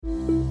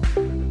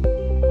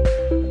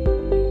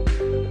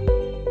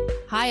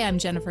Hi, I'm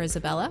Jennifer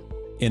Isabella.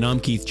 And I'm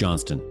Keith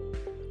Johnston.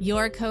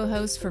 Your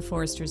co-host for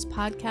Forrester's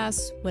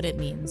podcast, What It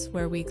Means,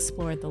 where we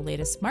explore the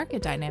latest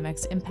market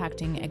dynamics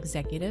impacting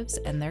executives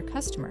and their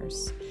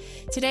customers.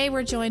 Today,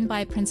 we're joined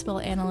by Principal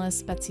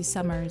Analyst Betsy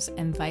Summers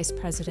and Vice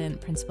President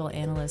Principal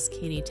Analyst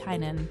Katie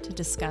Tynan to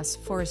discuss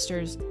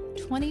Forrester's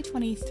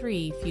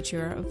 2023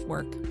 Future of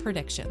Work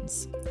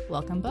predictions.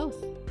 Welcome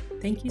both.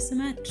 Thank you so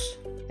much.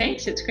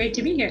 Thanks. It's great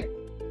to be here.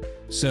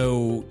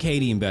 So,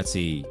 Katie and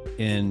Betsy,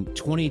 in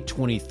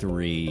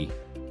 2023,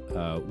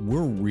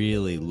 we're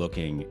really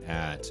looking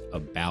at a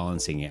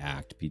balancing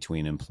act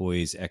between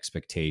employees'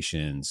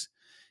 expectations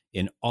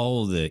and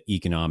all of the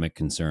economic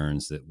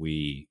concerns that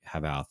we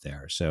have out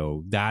there.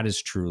 So that is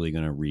truly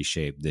going to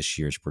reshape this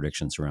year's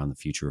predictions around the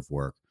future of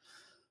work.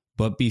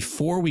 But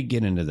before we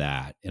get into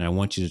that, and I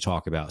want you to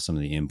talk about some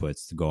of the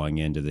inputs going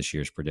into this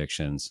year's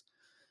predictions,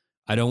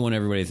 I don't want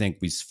everybody to think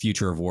this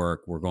future of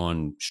work, we're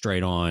going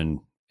straight on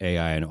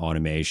AI and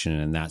automation,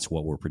 and that's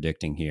what we're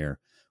predicting here.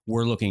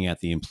 We're looking at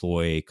the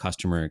employee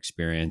customer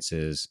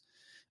experiences,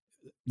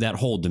 that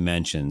whole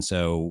dimension.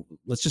 So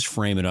let's just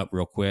frame it up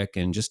real quick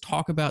and just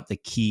talk about the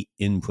key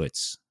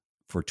inputs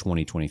for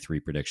 2023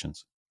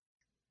 predictions.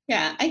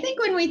 Yeah, I think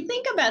when we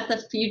think about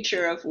the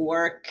future of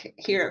work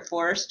here at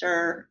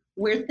Forrester,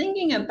 we're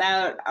thinking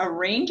about a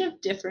range of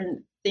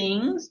different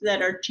things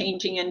that are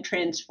changing and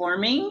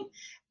transforming.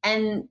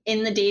 And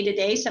in the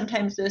day-to-day,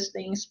 sometimes those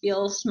things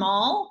feel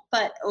small,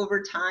 but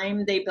over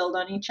time they build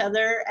on each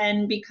other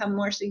and become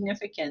more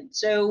significant.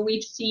 So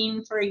we've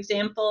seen, for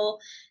example,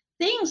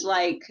 things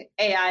like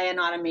AI and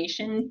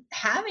automation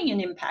having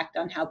an impact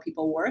on how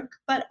people work,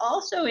 but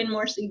also in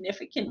more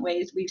significant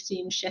ways, we've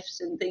seen shifts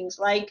in things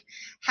like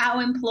how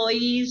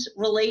employees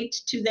relate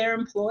to their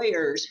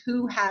employers,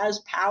 who has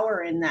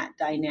power in that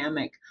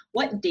dynamic,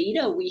 what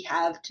data we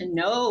have to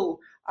know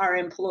our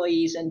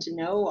employees and to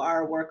know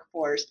our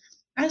workforce,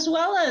 as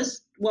well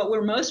as what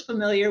we're most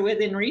familiar with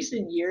in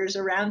recent years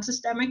around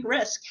systemic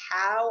risk.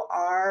 How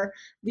are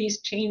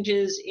these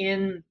changes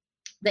in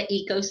the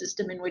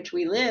ecosystem in which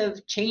we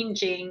live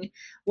changing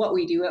what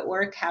we do at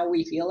work, how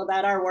we feel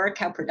about our work,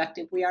 how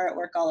productive we are at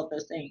work, all of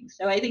those things.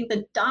 So I think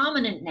the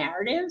dominant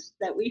narratives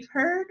that we've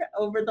heard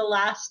over the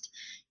last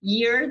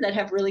year that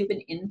have really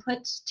been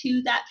inputs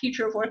to that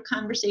future of work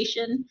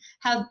conversation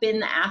have been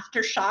the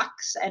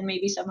aftershocks and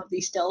maybe some of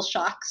the still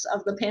shocks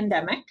of the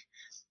pandemic,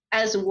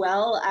 as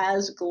well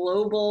as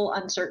global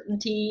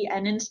uncertainty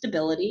and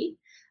instability,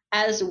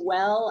 as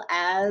well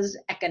as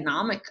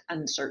economic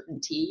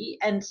uncertainty.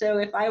 And so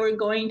if I were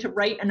going to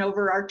write an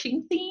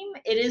overarching theme,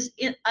 it is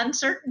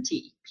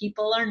uncertainty.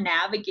 People are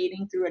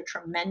navigating through a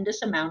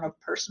tremendous amount of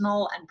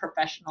personal and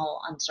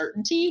professional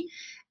uncertainty,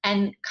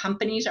 and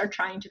companies are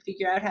trying to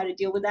figure out how to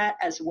deal with that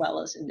as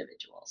well as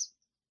individuals.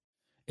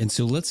 And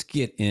so let's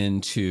get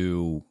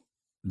into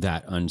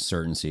that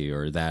uncertainty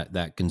or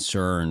that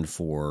concern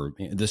for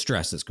the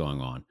stress that's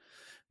going on.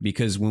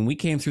 Because when we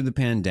came through the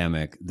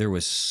pandemic, there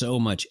was so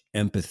much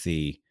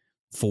empathy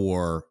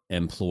for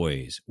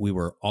employees. We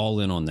were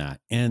all in on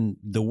that. And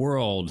the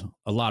world,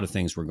 a lot of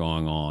things were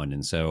going on.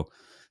 And so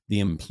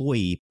the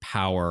employee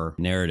power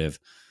narrative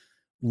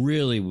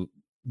really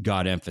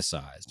got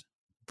emphasized.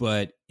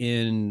 But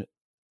in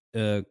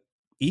the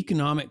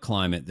economic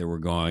climate that we're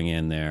going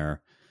in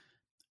there,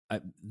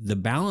 the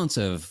balance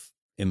of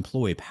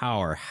employee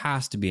power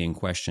has to be in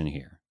question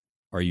here.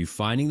 Are you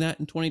finding that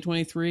in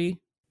 2023?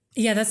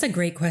 Yeah, that's a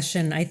great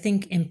question. I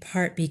think in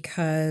part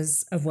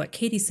because of what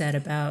Katie said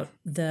about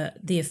the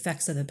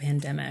effects of the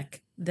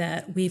pandemic,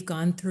 that we've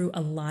gone through a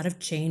lot of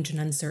change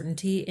and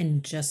uncertainty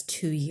in just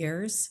 2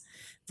 years,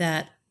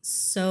 that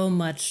so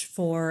much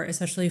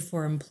especially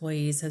for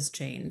employees, has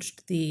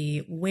changed.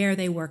 The where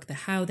they work, the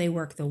how they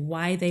work, the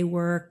why they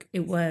work.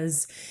 It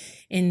was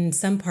in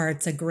some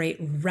parts a great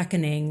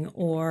reckoning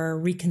or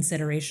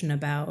reconsideration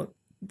about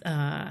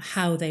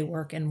how they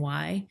work and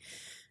why.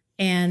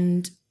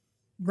 And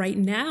right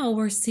now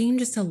we're seeing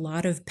just a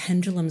lot of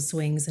pendulum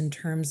swings in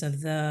terms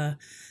of the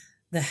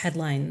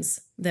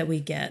headlines that we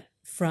get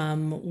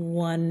from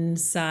one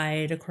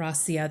side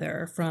across the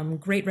other. From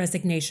great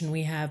resignation,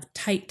 we have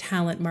tight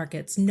talent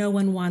markets. No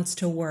one wants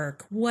to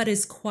work. What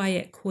is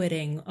quiet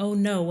quitting? Oh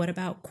no, what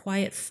about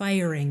quiet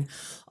firing?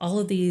 All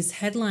of these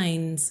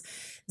headlines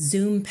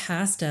zoom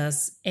past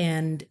us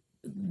and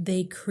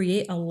they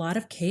create a lot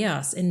of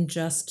chaos in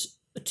just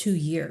 2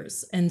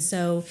 years. And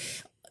so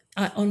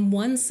on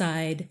one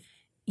side,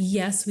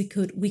 yes, we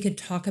could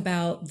talk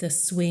about the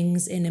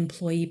swings in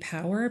employee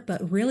power,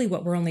 but really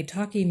what we're only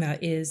talking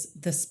about is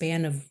the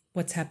span of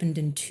what's happened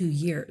in 2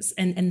 years.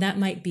 And that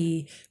might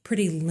be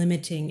pretty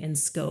limiting in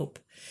scope.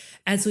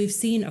 As we've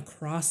seen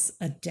across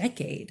a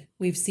decade,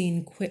 we've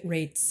seen quit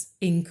rates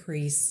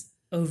increase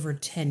over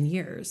 10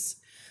 years.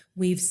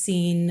 We've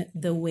seen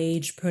the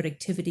wage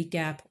productivity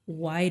gap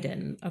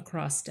widen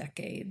across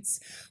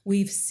decades.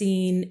 We've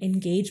seen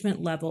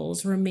engagement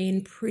levels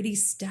remain pretty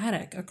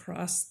static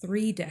across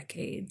 3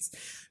 decades.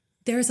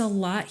 There's a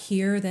lot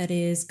here that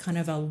is kind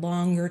of a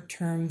longer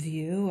term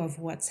view of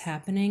what's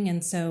happening.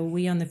 And so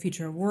we on the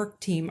Future of Work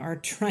team are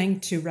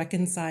trying to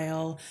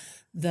reconcile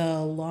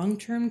the long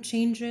term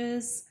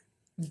changes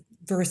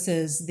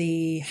versus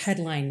the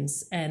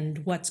headlines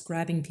and what's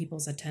grabbing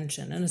people's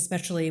attention. And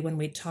especially when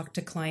we talk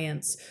to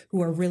clients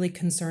who are really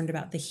concerned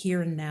about the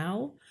here and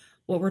now,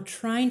 what we're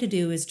trying to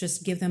do is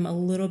just give them a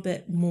little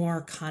bit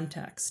more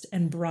context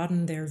and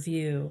broaden their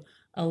view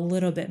a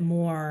little bit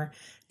more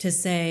to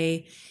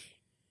say,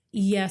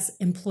 yes,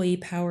 employee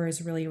power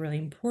is really, really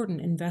important.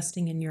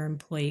 Investing in your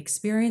employee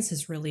experience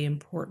is really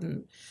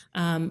important.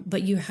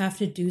 But you have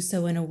to do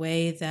so in a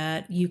way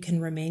that you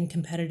can remain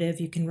competitive,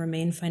 you can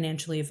remain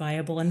financially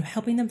viable, and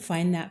helping them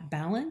find that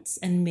balance,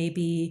 and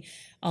maybe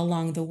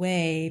along the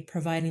way,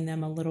 providing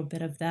them a little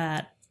bit of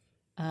that,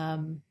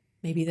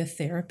 maybe the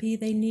therapy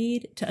they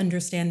need to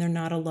understand they're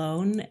not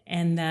alone,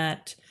 and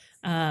that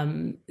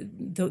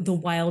the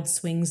wild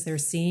swings they're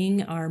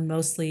seeing are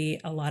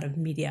mostly a lot of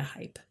media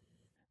hype.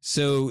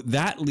 So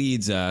that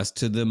leads us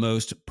to the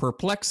most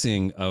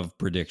perplexing of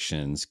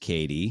predictions.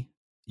 Katie,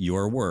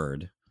 your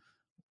word.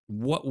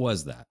 What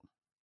was that?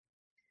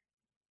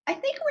 I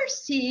think we're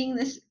seeing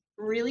this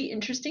really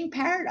interesting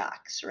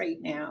paradox right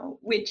now,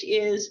 which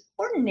is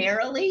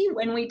ordinarily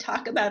when we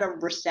talk about a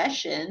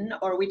recession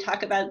or we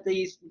talk about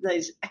these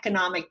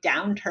economic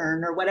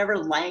downturn or whatever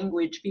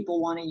language people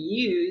want to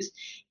use,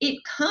 it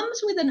comes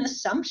with an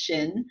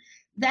assumption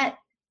that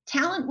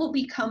talent will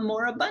become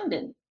more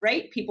abundant,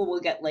 right? People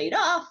will get laid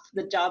off,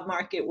 the job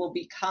market will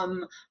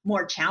become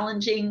more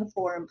challenging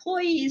for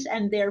employees,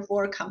 and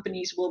therefore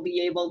companies will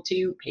be able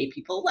to pay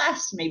people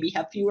less, maybe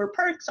have fewer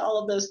perks, all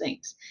of those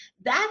things.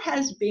 That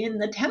has been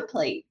the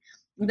template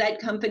that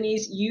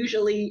companies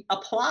usually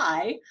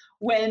apply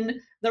when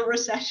the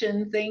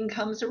recession thing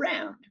comes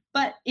around.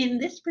 But in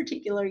this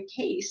particular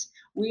case,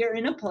 we are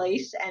in a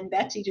place, and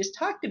Betsy just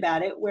talked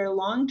about it, where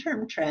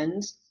long-term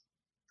trends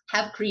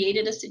have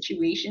created a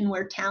situation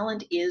where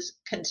talent is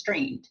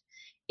constrained.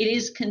 It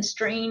is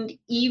constrained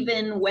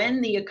even when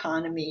the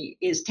economy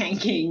is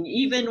tanking,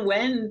 even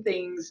when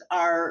things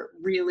are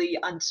really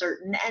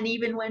uncertain, and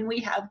even when we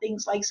have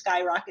things like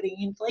skyrocketing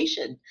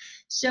inflation.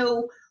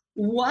 So,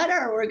 what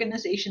are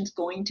organizations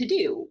going to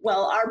do?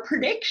 Well, our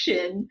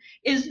prediction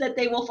is that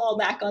they will fall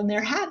back on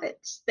their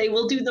habits. They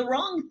will do the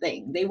wrong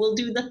thing. They will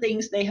do the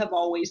things they have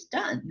always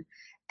done.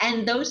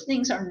 And those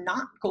things are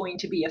not going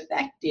to be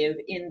effective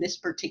in this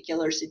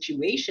particular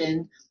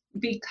situation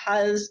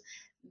because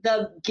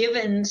the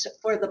givens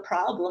for the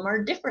problem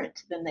are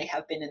different than they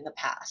have been in the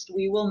past.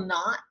 We will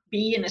not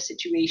be in a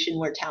situation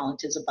where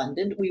talent is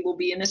abundant. We will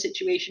be in a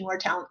situation where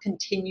talent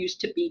continues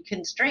to be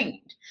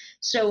constrained.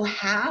 So,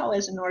 how,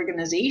 as an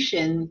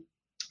organization,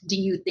 do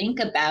you think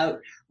about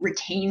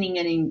retaining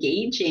and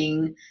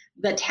engaging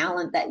the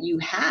talent that you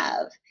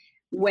have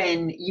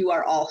when you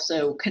are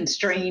also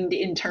constrained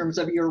in terms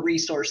of your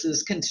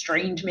resources,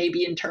 constrained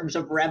maybe in terms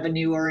of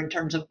revenue or in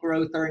terms of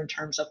growth or in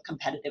terms of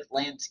competitive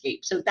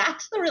landscape? So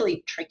that's the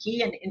really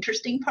tricky and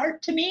interesting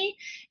part to me,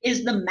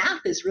 is the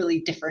math is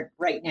really different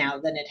right now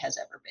than it has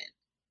ever been.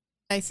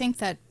 I think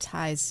that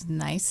ties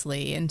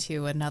nicely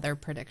into another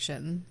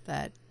prediction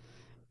that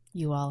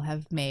you all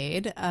have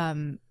made.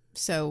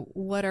 So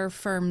what are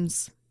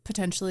firms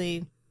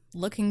potentially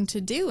looking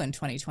to do in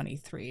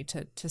 2023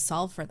 to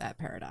solve for that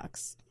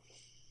paradox?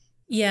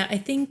 Yeah, I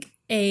think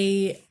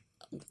a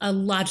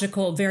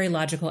logical, very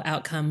logical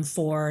outcome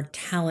for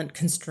talent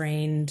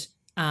constrained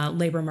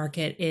labor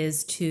market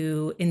is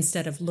to,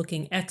 instead of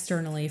looking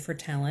externally for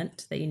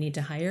talent that you need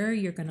to hire,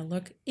 you're going to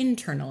look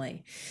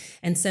internally.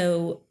 And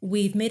so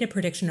we've made a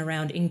prediction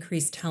around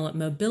increased talent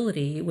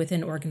mobility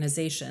within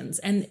organizations.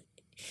 And,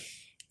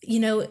 you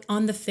know,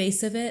 on the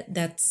face of it,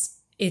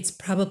 it's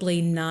probably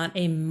not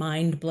a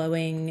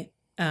mind-blowing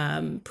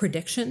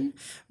prediction,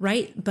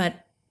 right?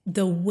 But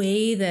the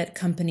way that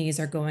companies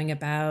are going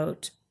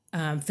about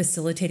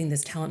facilitating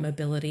this talent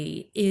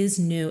mobility is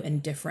new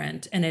and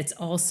different. And it's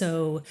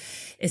also,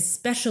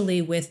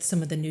 especially with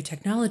some of the new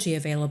technology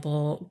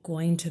available,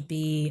 going to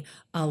be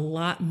a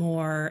lot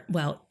more,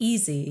 well,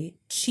 easy,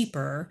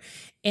 cheaper,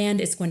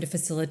 and it's going to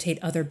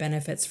facilitate other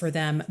benefits for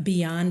them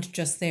beyond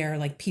just their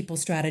like people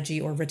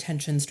strategy or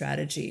retention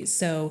strategies.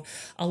 So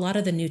a lot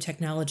of the new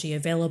technology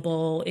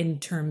available in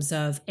terms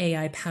of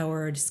AI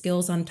powered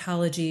skills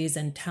ontologies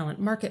and talent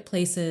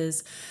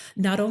marketplaces,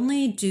 not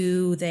only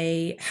do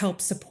they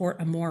help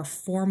support a more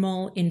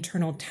formal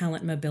internal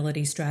talent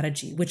mobility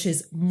strategy, which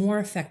is more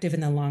effective in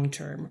the long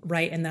term,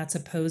 right? And that's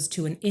opposed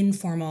to an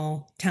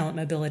informal talent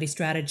mobility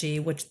strategy,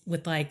 which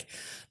with like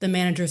the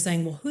manager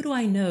saying, well, who do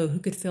I know who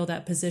could fill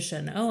that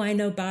position? Oh, I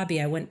know Bobby.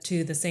 I went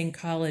to the same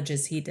college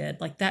as he did.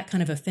 Like that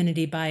kind of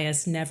affinity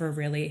bias never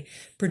really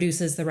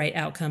produces the right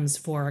outcomes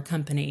for a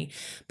company.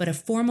 But a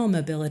formal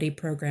mobility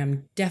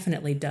program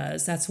definitely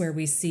does. That's where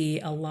we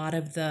see a lot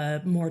of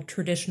the more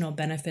traditional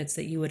benefits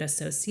that you would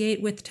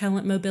associate with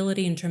talent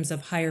mobility in terms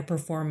of higher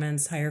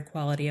performance, higher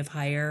quality of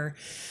hire,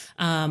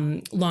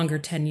 longer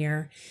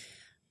tenure.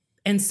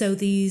 And so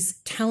these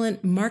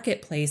talent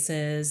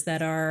marketplaces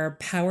that are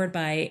powered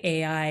by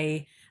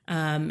AI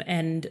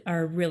and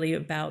are really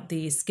about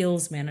the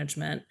skills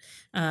management.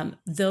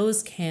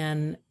 Those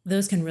can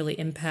really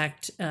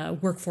impact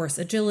workforce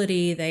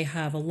agility. They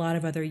have a lot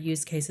of other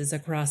use cases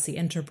across the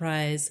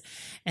enterprise.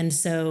 And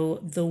so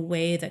the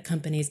way that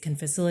companies can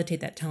facilitate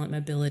that talent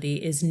mobility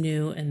is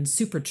new and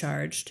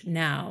supercharged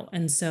now.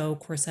 And so, of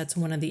course, that's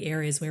one of the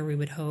areas where we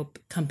would hope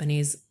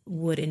companies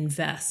would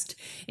invest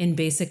in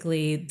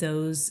basically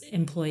those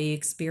employee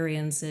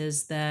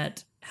experiences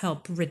that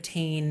help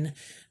retain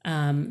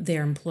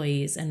their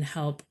employees and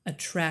help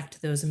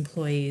attract those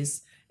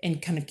employees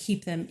and kind of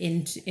keep them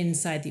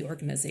inside the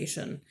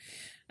organization.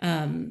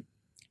 And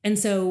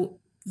so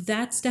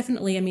that's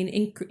definitely, I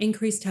mean,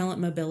 increased talent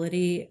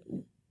mobility,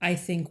 I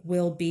think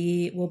will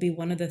be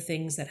one of the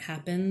things that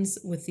happens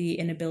with the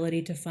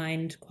inability to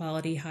find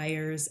quality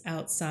hires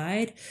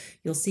outside.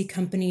 You'll see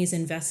companies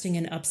investing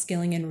in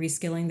upskilling and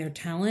reskilling their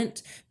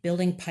talent,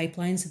 building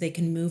pipelines so they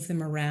can move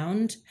them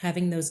around,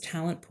 having those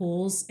talent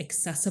pools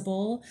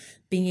accessible,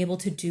 being able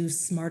to do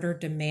smarter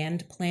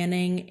demand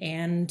planning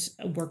and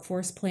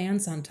workforce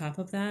plans on top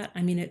of that.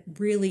 I mean, it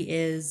really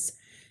is.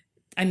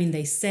 I mean,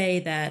 they say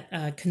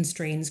that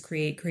constraints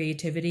create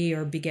creativity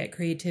or beget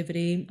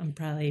creativity. I'm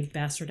probably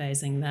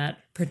bastardizing that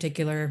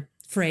particular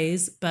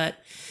phrase, but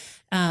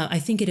I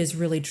think it is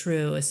really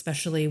true,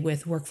 especially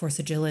with workforce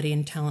agility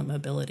and talent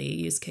mobility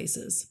use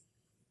cases.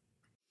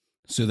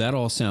 So that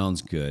all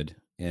sounds good.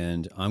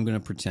 And I'm going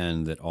to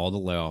pretend that all the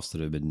layoffs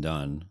that have been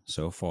done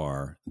so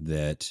far,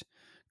 that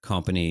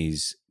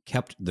companies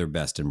kept their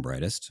best and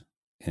brightest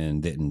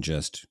and didn't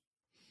just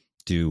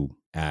do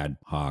ad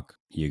hoc,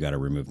 you got to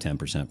remove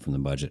 10% from the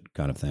budget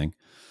kind of thing.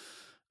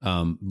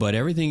 But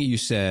everything you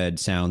said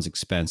sounds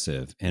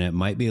expensive, and it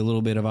might be a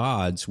little bit of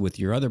odds with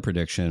your other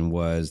prediction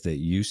was that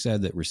you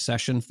said that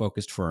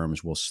recession-focused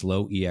firms will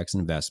slow EX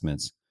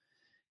investments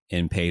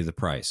and pay the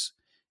price.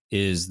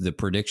 Is the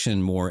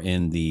prediction more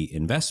in the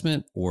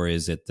investment or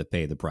is it the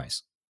pay the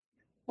price?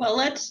 Well,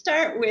 let's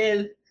start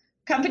with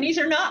companies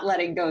are not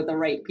letting go the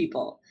right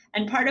people.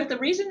 And part of the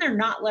reason they're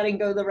not letting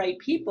go the right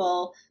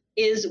people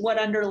is what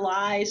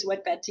underlies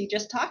what Betsy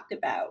just talked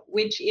about,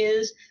 which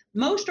is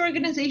most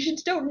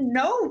organizations don't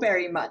know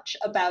very much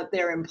about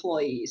their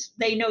employees.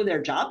 They know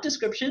their job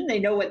description, they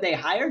know what they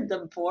hired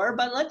them for,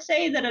 but let's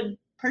say that a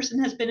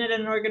person has been at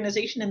an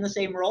organization in the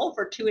same role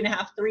for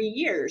 2.5, 3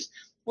 years.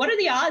 What are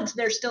the odds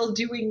they're still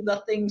doing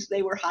the things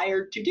they were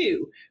hired to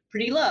do?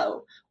 Pretty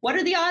low. What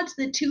are the odds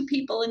that two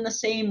people in the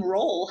same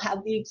role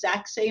have the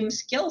exact same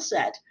skill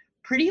set?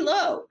 Pretty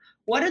low.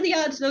 What are the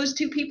odds those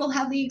two people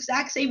have the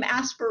exact same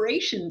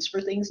aspirations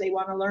for things they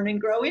want to learn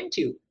and grow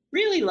into?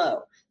 Really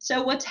low.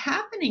 So what's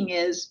happening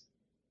is,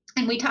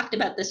 and we talked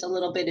about this a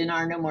little bit in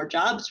our No More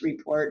Jobs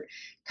report,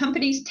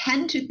 companies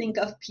tend to think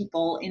of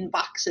people in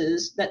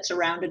boxes that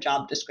surround a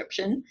job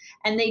description,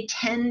 and they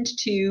tend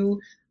to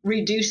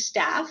reduce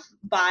staff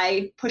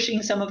by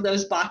pushing some of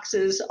those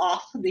boxes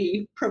off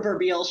the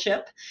proverbial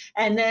ship.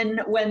 And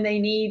then when they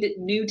need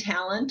new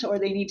talent or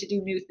they need to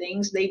do new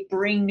things, they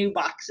bring new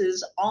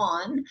boxes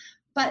on,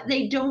 but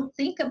they don't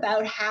think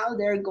about how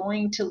they're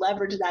going to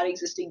leverage that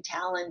existing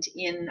talent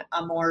in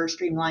a more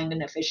streamlined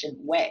and efficient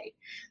way.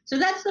 So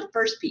that's the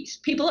first piece.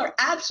 People are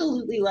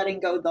absolutely letting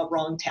go the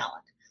wrong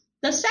talent.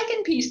 The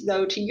second piece,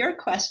 though, to your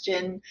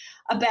question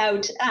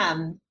about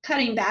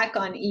cutting back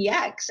on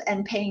EX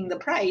and paying the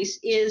price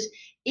is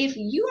if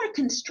you are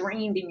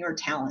constrained in your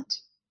talent,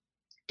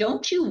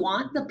 don't you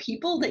want the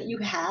people that you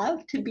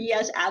have to be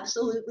as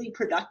absolutely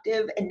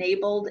productive,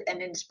 enabled,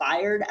 and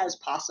inspired as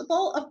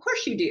possible? Of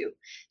course you do.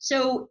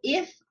 So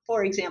if,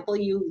 for example,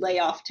 you lay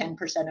off 10%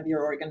 of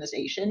your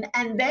organization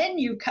and then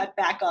you cut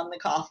back on the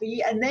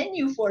coffee and then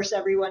you force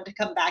everyone to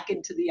come back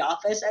into the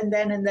office and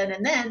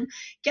then,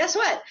 guess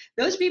what?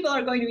 Those people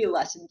are going to be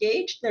less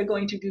engaged, they're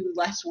going to do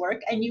less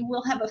work, and you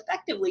will have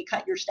effectively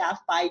cut your staff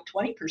by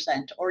 20%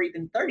 or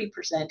even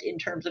 30% in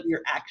terms of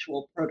your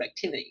actual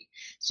productivity.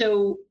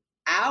 So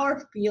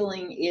our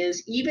feeling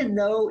is, even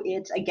though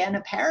it's, again,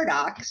 a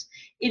paradox,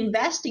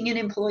 investing in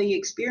employee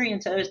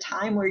experience at a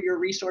time where your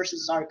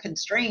resources are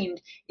constrained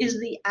is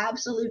the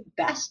absolute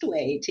best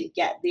way to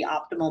get the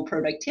optimal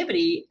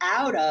productivity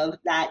out of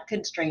that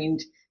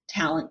constrained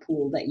talent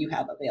pool that you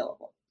have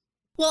available.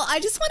 Well,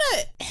 I just want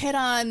to hit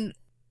on,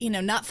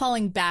 not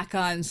falling back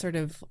on sort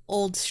of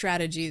old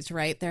strategies,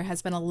 right? There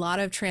has been a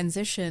lot of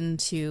transition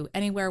to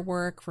anywhere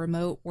work,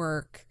 remote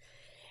work.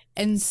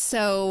 And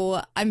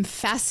so I'm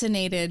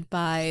fascinated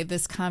by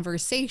this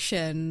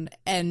conversation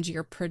and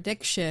your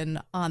prediction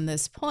on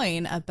this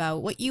point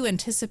about what you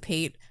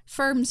anticipate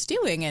firms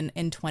doing in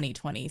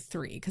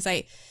 2023. Because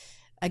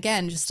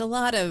again, just a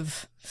lot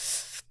of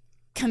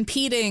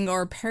competing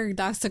or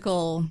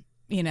paradoxical,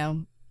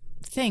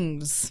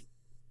 things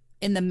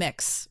in the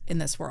mix in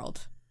this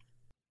world.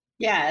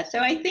 Yeah, so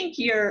I think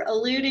you're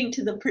alluding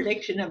to the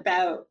prediction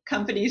about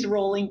companies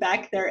rolling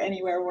back their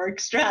anywhere work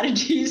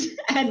strategies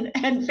and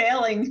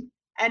failing.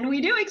 And we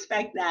do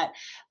expect that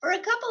for a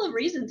couple of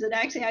reasons. And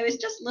actually, I was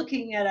just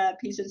looking at a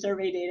piece of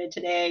survey data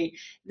today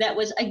that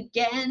was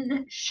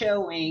again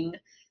showing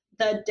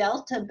the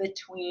delta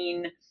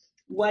between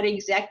what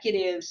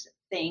executives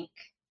think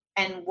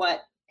and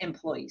what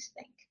employees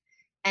think.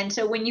 And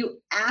so when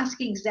you ask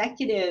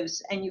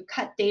executives and you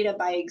cut data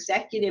by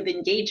executive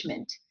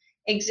engagement,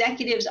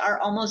 executives are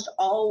almost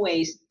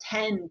always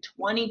 10,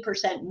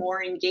 20%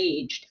 more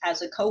engaged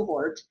as a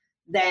cohort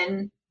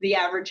than the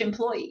average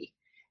employee.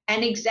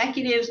 And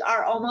executives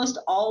are almost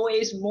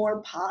always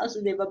more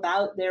positive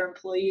about their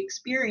employee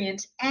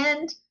experience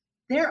and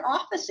their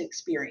office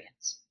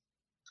experience.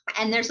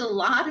 And there's a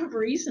lot of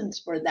reasons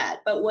for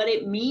that. But what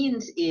it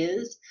means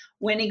is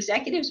when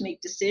executives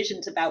make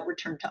decisions about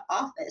return to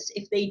office,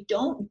 if they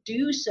don't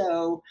do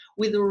so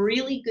with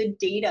really good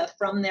data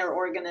from their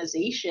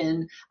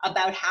organization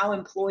about how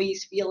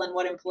employees feel and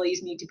what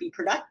employees need to be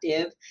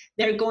productive,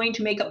 they're going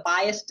to make a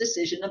biased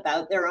decision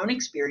about their own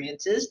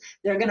experiences.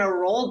 They're going to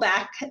roll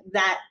back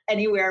that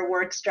anywhere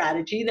work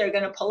strategy. They're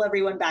going to pull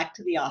everyone back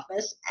to the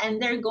office,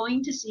 and they're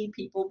going to see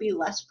people be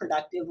less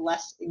productive,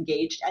 less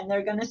engaged, and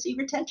they're going to see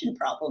retention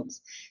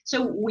problems.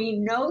 So we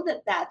know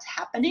that that's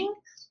happening.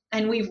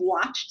 And we've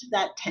watched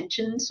that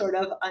tension sort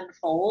of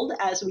unfold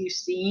as we've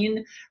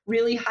seen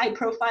really high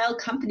profile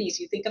companies.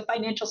 You think of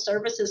financial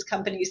services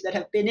companies that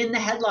have been in the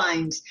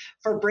headlines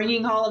for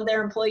bringing all of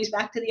their employees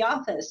back to the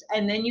office.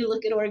 And then you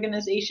look at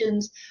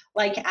organizations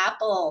like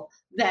Apple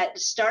that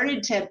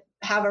started to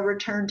have a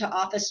return to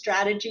office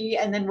strategy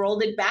and then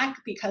rolled it back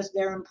because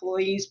their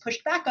employees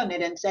pushed back on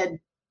it and said,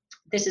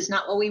 this is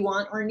not what we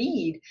want or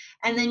need.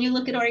 And then you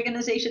look at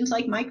organizations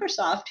like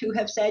Microsoft who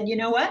have said, you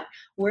know what,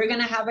 we're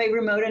going to have a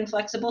remote and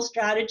flexible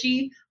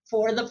strategy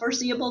for the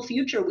foreseeable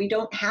future. We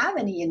don't have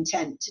any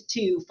intent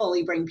to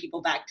fully bring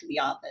people back to the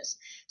office.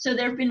 So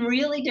there have been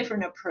really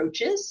different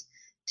approaches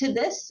to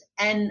this.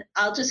 And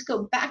I'll just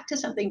go back to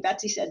something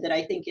Betsy said that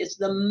I think is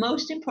the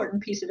most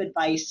important piece of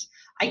advice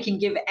I can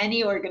give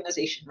any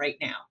organization right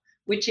now,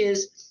 which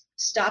is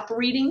stop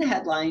reading the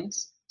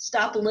headlines.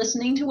 Stop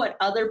listening to what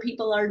other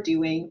people are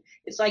doing.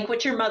 It's like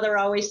what your mother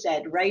always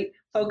said, right?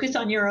 Focus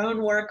on your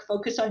own work,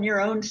 focus on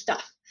your own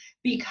stuff,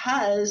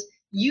 because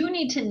you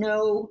need to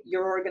know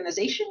your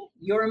organization,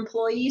 your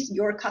employees,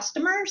 your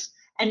customers,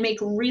 and make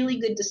really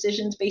good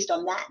decisions based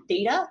on that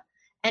data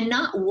and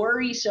not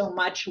worry so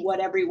much what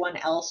everyone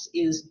else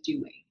is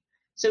doing.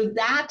 So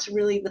that's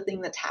really the thing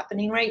that's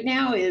happening right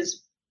now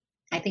is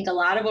I think a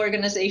lot of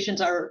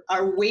organizations are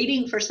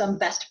waiting for some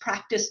best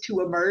practice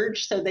to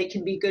emerge so they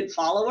can be good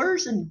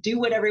followers and do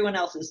what everyone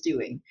else is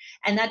doing.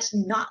 And that's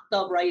not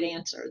the right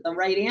answer. The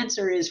right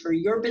answer is for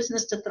your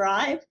business to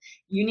thrive,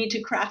 you need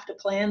to craft a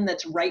plan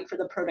that's right for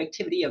the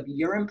productivity of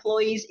your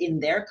employees in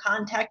their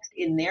context,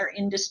 in their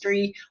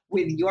industry,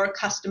 with your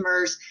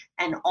customers,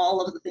 and all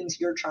of the things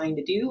you're trying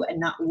to do, and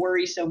not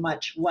worry so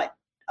much what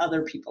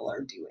other people are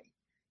doing.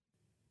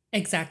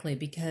 Exactly,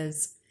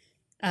 because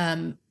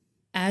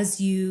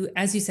as you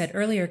said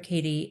earlier,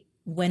 Katie,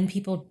 when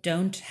people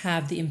don't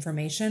have the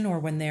information or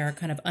when they're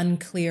kind of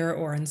unclear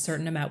or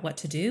uncertain about what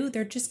to do,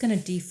 they're just going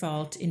to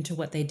default into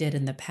what they did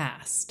in the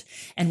past.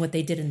 And what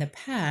they did in the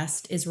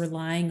past is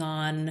relying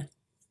on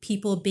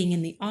people being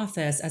in the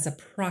office as a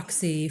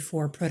proxy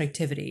for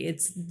productivity.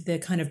 It's the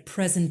kind of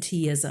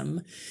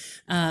presenteeism.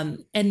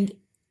 And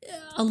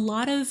a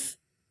lot of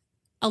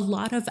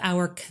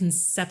our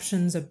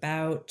conceptions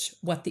about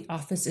what the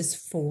office is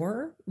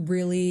for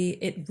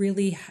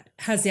really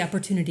has the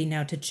opportunity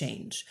now to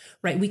change,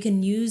 right? We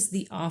can use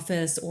the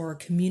office or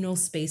communal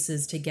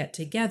spaces to get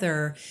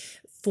together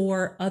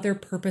for other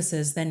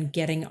purposes than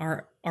getting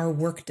our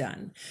work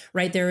done,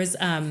 right? There is,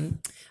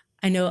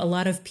 I know a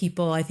lot of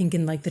people, I think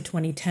in like the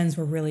 2010s,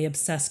 were really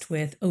obsessed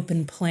with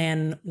open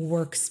plan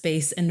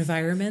workspace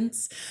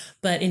environments.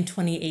 But in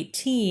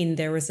 2018,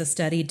 there was a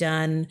study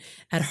done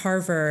at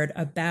Harvard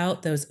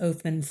about those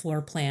open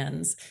floor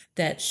plans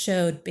that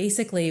showed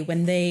basically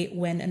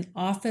when an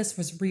office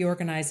was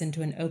reorganized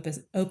into an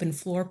open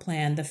floor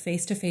plan, the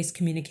face-to-face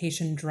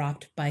communication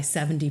dropped by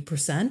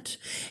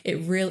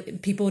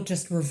 70%. People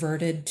just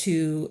reverted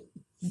to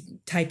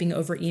typing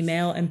over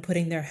email and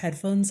putting their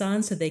headphones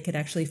on so they could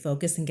actually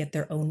focus and get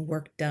their own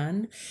work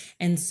done.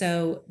 And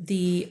so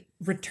the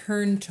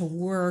return to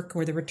work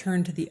or the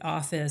return to the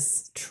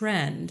office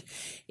trend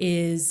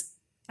is,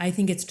 I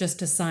think it's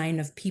just a sign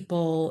of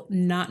people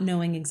not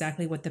knowing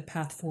exactly what the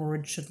path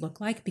forward should look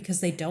like because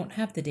they don't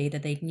have the data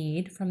they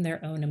need from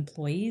their own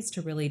employees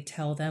to really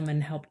tell them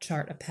and help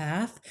chart a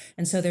path.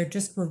 And so they're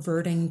just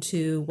reverting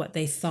to what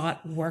they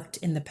thought worked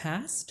in the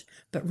past,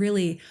 but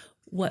really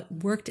what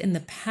worked in the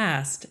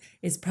past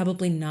is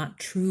probably not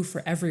true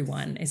for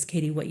everyone. As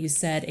Katie, what you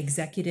said,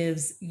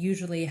 executives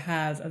usually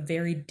have a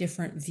very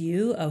different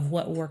view of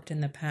what worked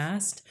in the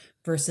past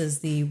versus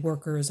the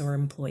workers or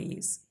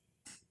employees.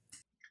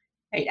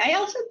 Right. I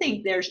also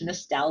think there's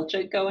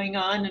nostalgia going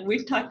on, and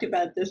we've talked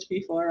about this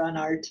before on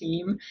our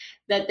team,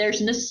 that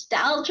there's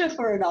nostalgia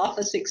for an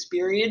office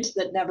experience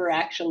that never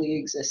actually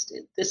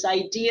existed. This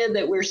idea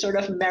that we're sort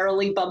of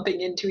merrily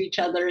bumping into each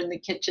other in the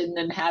kitchen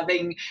and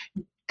having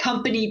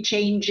company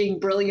changing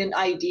brilliant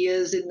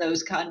ideas in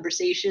those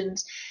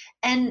conversations.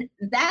 And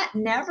that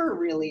never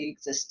really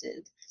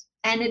existed.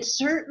 And it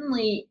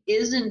certainly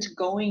isn't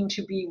going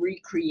to be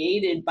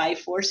recreated by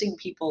forcing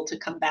people to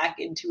come back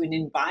into an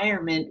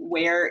environment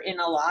where,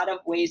 in a lot of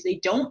ways, they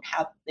don't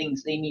have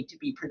things they need to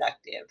be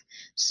productive.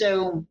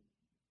 So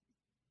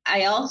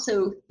I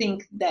also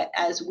think that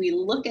as we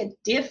look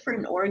at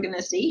different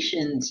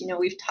organizations,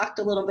 we've talked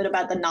a little bit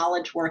about the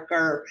knowledge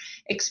worker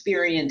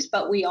experience,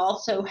 but we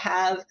also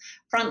have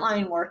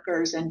frontline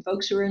workers and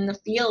folks who are in the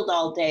field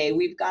all day.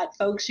 We've got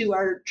folks who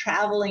are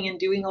traveling and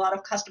doing a lot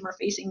of customer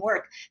facing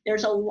work.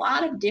 There's a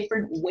lot of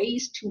different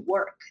ways to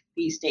work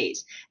these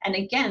days. And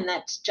again,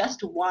 that's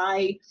just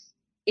why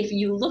if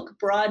you look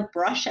broad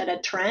brush at a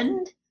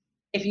trend,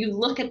 if you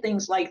look at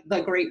things like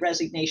the Great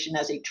Resignation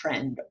as a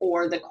trend,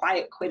 or the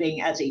quiet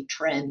quitting as a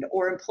trend,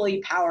 or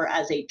employee power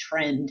as a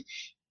trend,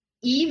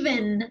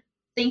 even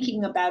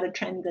thinking about a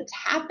trend that's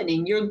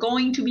happening, you're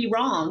going to be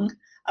wrong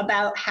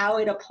about how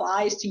it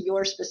applies to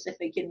your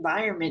specific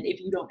environment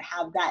if you don't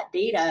have that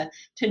data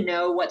to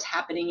know what's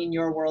happening in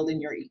your world, in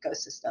your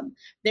ecosystem.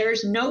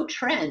 There's no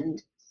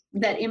trend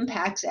that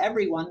impacts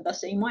everyone the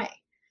same way.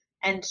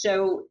 And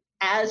so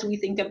as we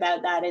think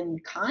about that in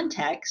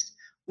context,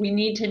 we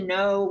need to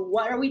know,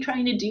 what are we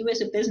trying to do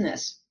as a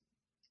business?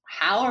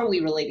 How are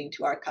we relating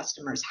to our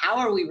customers? How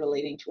are we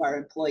relating to our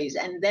employees?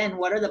 And then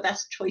what are the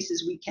best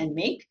choices we can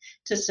make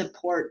to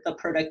support the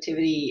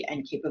productivity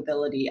and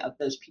capability of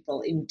those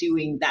people in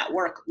doing that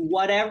work,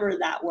 whatever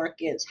that work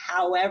is,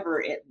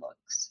 however it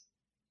looks.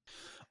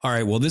 All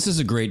right. Well, this is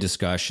a great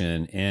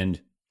discussion.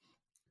 And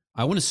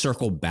I want to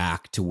circle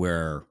back to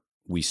where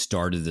we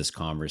started this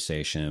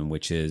conversation,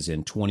 which is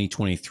in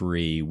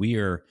 2023, we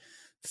are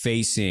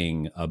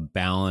facing a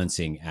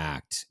balancing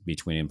act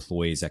between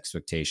employees'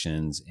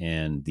 expectations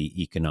and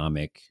the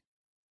economic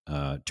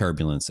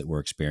turbulence that we're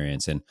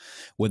experiencing. And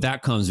what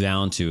that comes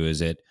down to is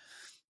that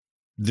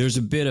there's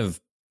a bit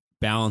of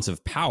balance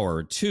of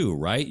power too,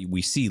 right?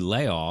 We see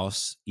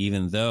layoffs,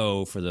 even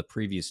though for the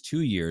previous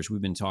 2 years,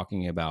 we've been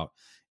talking about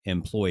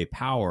employee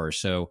power.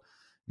 So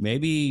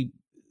maybe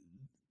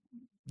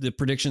the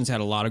predictions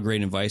had a lot of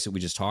great advice that we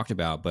just talked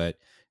about, but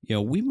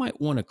we might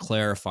want to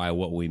clarify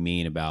what we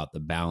mean about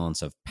the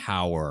balance of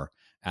power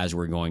as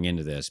we're going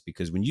into this,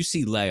 because when you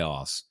see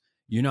layoffs,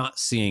 you're not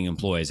seeing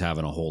employees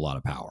having a whole lot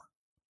of power.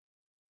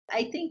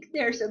 I think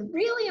there's a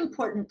really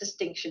important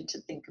distinction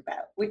to think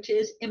about, which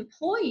is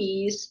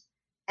employees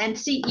and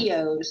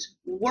CEOs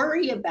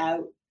worry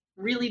about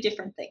really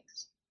different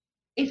things.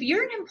 If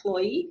you're an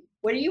employee,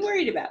 what are you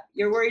worried about?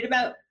 You're worried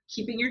about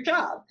keeping your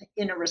job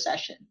in a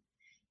recession.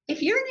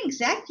 If you're an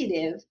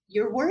executive,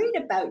 you're worried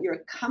about your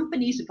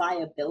company's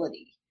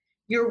viability.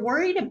 You're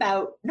worried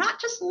about not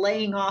just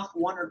laying off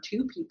 1 or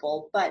 2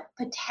 people, but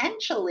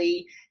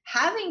potentially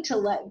having to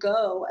let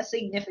go a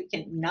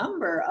significant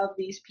number of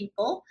these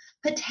people,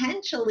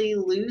 potentially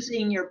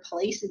losing your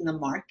place in the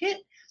market.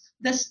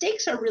 The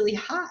stakes are really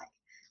high.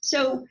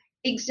 So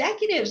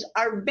executives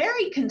are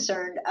very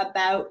concerned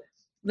about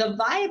the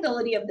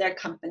viability of their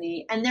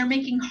company, and they're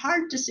making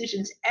hard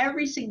decisions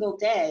every single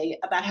day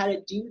about how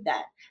to do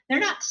that. They're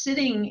not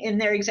sitting in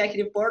their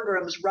executive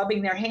boardrooms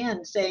rubbing their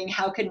hands saying,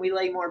 how can we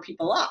lay more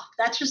people off?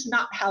 That's just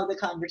not how the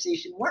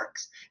conversation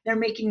works. They're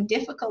making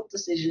difficult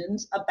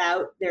decisions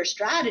about their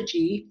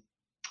strategy,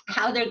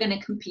 how they're going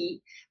to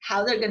compete,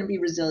 how they're going to be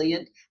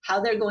resilient, how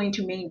they're going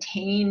to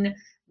maintain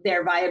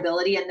their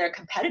viability and their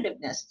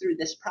competitiveness through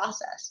this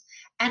process.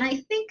 And I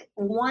think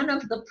one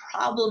of the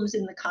problems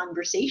in the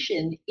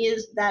conversation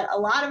is that a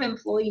lot of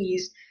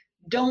employees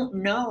don't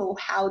know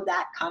how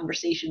that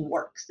conversation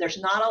works. There's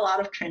not a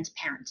lot of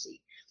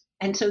transparency.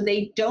 And so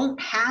they don't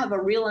have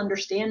a real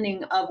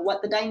understanding of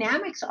what the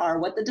dynamics are,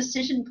 what the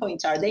decision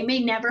points are. They may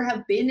never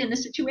have been in a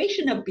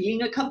situation of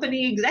being a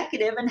company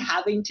executive and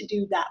having to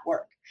do that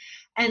work.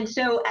 And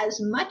so as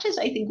much as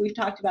I think we've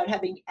talked about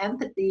having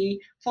empathy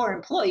for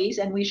employees,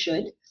 and we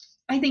should,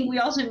 I think we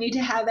also need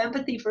to have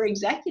empathy for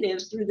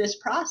executives through this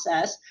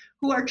process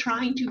who are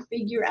trying to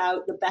figure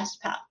out the best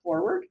path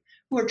forward,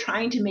 who are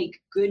trying to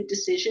make good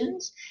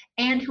decisions,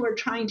 and who are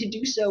trying to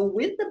do so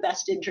with the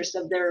best interest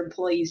of their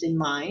employees in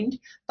mind,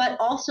 but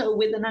also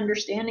with an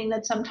understanding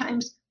that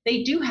sometimes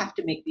they do have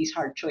to make these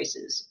hard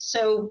choices.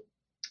 So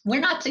we're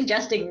not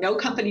suggesting no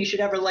company should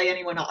ever lay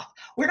anyone off.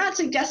 We're not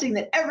suggesting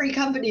that every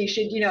company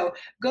should,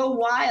 go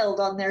wild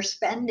on their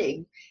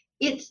spending.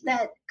 It's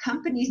that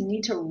companies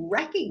need to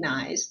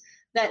recognize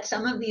that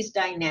some of these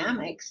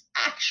dynamics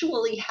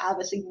actually have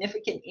a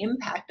significant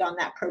impact on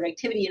that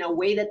productivity in a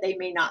way that they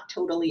may not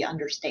totally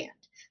understand.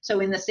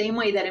 So in the same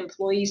way that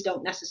employees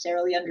don't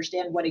necessarily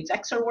understand what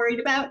execs are worried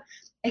about,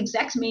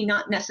 execs may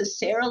not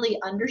necessarily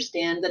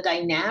understand the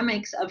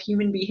dynamics of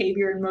human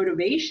behavior and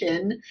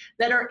motivation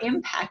that are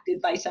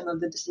impacted by some of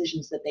the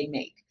decisions that they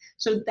make.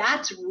 So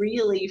that's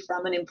really,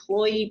 from an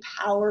employee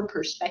power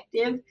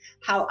perspective,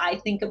 how I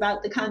think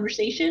about the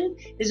conversation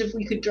is if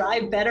we could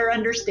drive better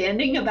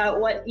understanding about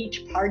what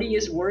each party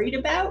is worried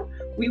about,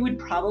 we would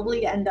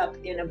probably end up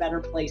in a better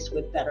place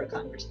with better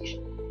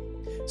conversation.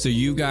 So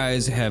you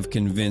guys have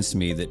convinced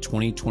me that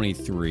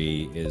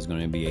 2023 is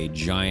going to be a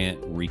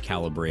giant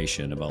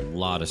recalibration of a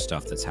lot of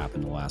stuff that's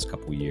happened the last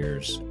couple of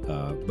years,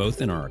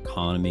 both in our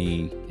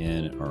economy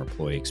and our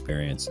employee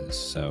experiences.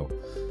 So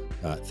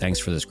thanks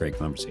for this great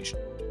conversation.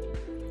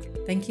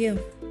 Thank you.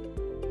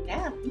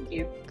 Yeah, thank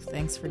you.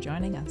 Thanks for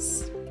joining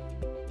us.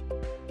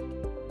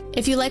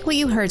 If you like what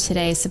you heard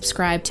today,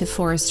 subscribe to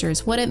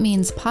Forrester's What It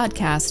Means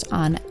podcast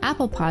on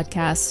Apple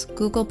Podcasts,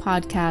 Google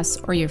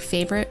Podcasts, or your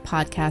favorite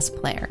podcast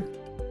player.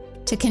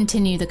 To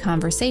continue the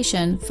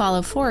conversation,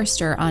 follow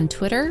Forrester on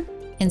Twitter,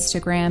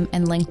 Instagram,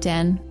 and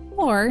LinkedIn,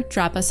 or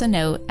drop us a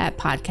note at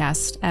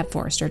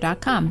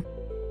podcast@forrester.com.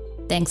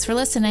 Thanks for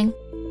listening.